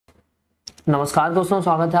नमस्कार दोस्तों,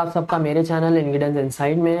 स्वागत है आप सबका मेरे चैनल इंग्रेडिएंट्स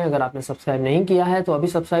इनसाइड में। अगर आपने सब्सक्राइब नहीं किया है तो अभी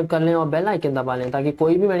सब्सक्राइब कर लें और बेल आइकन दबा लें ताकि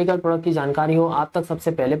कोई भी मेडिकल प्रोडक्ट की जानकारी हो आप तक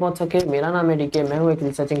सबसे पहले पहुंच सके। मेरा नाम है डीके, मैं हूं एक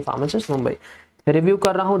रिसर्चिंग फार्मासिस्ट मुंबई। रिव्यू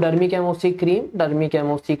कर रहा हूं डर्मीकेम ओसी क्रीम।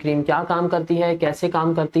 डर्मीकेम ओसी क्रीम क्या काम करती है, कैसे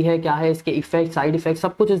काम करती है, क्या है इसके इफेक्ट, साइड इफेक्ट,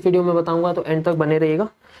 सब कुछ इस वीडियो में बताऊंगा, तो एंड तक बने रहिएगा।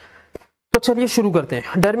 तो चलिए शुरू करते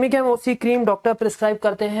हैं। डर्मीकेम ओसी क्रीम डॉक्टर प्रिस्क्राइब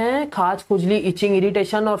करते हैं खाज, खुजली, इचिंग,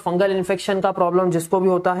 इरिटेशन और फंगल इन्फेक्शन का प्रॉब्लम जिसको भी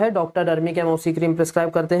होता है, डॉक्टर डर्मीकेम ओसी क्रीम प्रिस्क्राइब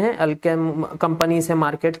करते हैं। अल्केम कंपनी से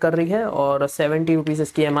मार्केट कर रही है और 70 रुपीज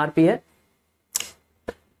इसकी एमआरपी है।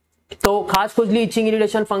 तो खाज, खुजली, इचिंग,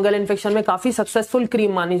 इरिटेशन, फंगल इन्फेक्शन में काफी सक्सेसफुल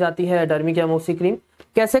क्रीम मानी जाती है डर्मीकेम ओसी क्रीम।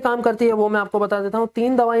 कैसे काम करती है वो मैं आपको बता देता हूँ।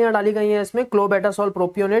 3 दवाइयां डाली गई हैं इसमें, क्लोबेटासोल,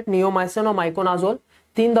 प्रोपियोनेट, नियोमाइसिन और माइकोनाजोल।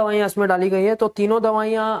 3 दवाइयां इसमें डाली गई है। तो तीनों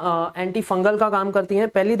दवाइयां एंटी फंगल का काम करती हैं।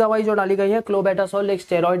 पहली दवाई जो डाली गई है क्लोबेटासोल, एक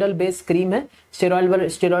स्टेरॉइडल बेस्ड क्रीम है।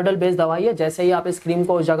 स्टेरॉइडल बेस्ड दवाई है। जैसे ही आप इस क्रीम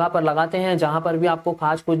को उस जगह पर लगाते हैं जहां पर भी आपको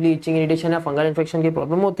खाज, खुजली, इचिंग, इरिटेशन या फंगल इन्फेक्शन की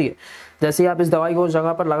प्रॉब्लम होती है, जैसे ही आप इस दवाई को उस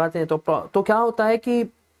जगह पर लगाते हैं तो क्या होता है कि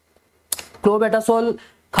क्लोबेटासोल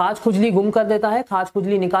खाज खुजली गुम कर देता है, खाज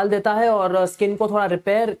खुजली निकाल देता है और स्किन को थोड़ा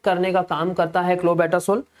रिपेयर करने का काम करता है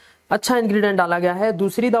क्लोबेटासोल। अच्छा इंग्रेडिएंट डाला गया है।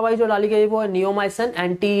 दूसरी दवाई जो डाली गई है वो है नियोमाइसिन,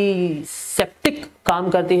 एंटीसेप्टिक काम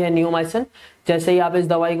करती है नियोमाइसिन। जैसे ही आप इस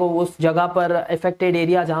दवाई को उस जगह पर अफेक्टेड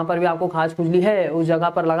एरिया जहां पर भी आपको खाज खुजली है उस जगह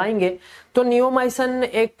पर लगाएंगे तो नियोमाइसिन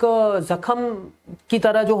एक जख्म की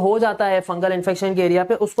तरह जो हो जाता है फंगल इन्फेक्शन के एरिया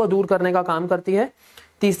पे, उसको दूर करने का काम करती है।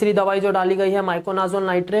 तीसरी दवाई जो डाली गई है माइकोनाजोल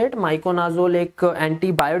नाइट्रेट। माइकोनाजोल एक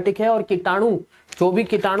एंटीबायोटिक है और कीटाणु, जो भी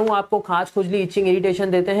कीटाणु आपको खाज, खुजली, इचिंग,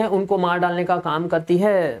 इरिटेशन देते हैं उनको मार डालने का काम करती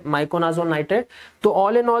है माइकोनाजोल नाइट्रेट। तो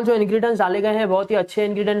ऑल इन ऑल जो इंग्रेडिएंट्स डाले गए हैं बहुत ही अच्छे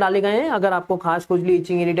इंग्रेडिएंट डाले गए हैं। अगर आपको खाज, खुजली,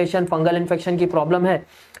 इचिंग, इरिटेशन, फंगल इन्फेक्शन की प्रॉब्लम है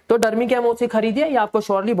तो डर्मीकेम ओसी खरीदिए, ये आपको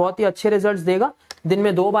श्योरली बहुत ही अच्छे रिजल्ट्स देगा। दिन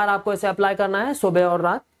में 2 बार आपको इसे अप्लाई करना है, सुबह और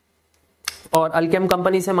रात। और अल्केम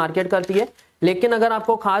कंपनी से मार्केट करती है। लेकिन अगर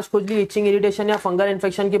आपको खाज, खुजली, इचिंग, इरिटेशन या फंगल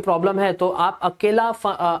इन्फेक्शन की प्रॉब्लम है तो आप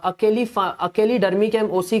अकेली डर्मीकेम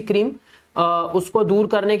ओसी क्रीम उसको दूर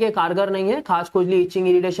करने के कारगर नहीं है। खाज, खुजली, इचिंग,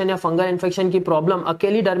 इरिटेशन या फंगल इन्फेक्शन की प्रॉब्लम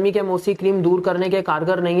अकेली डर्मीकेम ओसी क्रीम दूर करने के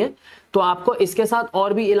कारगर नहीं है। तो आपको इसके साथ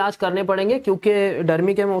और भी इलाज करने पड़ेंगे क्योंकि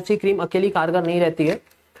डर्मीकेम ओसी क्रीम अकेली कारगर नहीं रहती है।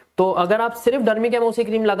 तो अगर आप सिर्फ डर्मीकेम ओसी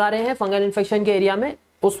क्रीम लगा रहे हैं फंगल इन्फेक्शन के एरिया में,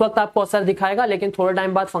 उस वक्त आपको असर दिखाएगा, लेकिन थोड़े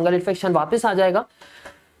टाइम बाद फंगल इन्फेक्शन वापस आ जाएगा।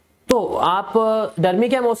 तो आप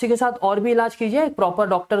डर्मीकेम ओसी के साथ और भी इलाज कीजिए, प्रॉपर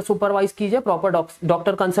डॉक्टर सुपरवाइज कीजिए, प्रॉपर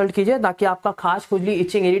डॉक्टर कंसल्ट कीजिए ताकि आपका खाज, खुजली,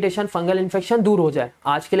 इचिंग, इरिटेशन, फंगल इन्फेक्शन दूर हो जाए।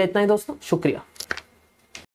 आज के लिए इतना ही दोस्तों, शुक्रिया।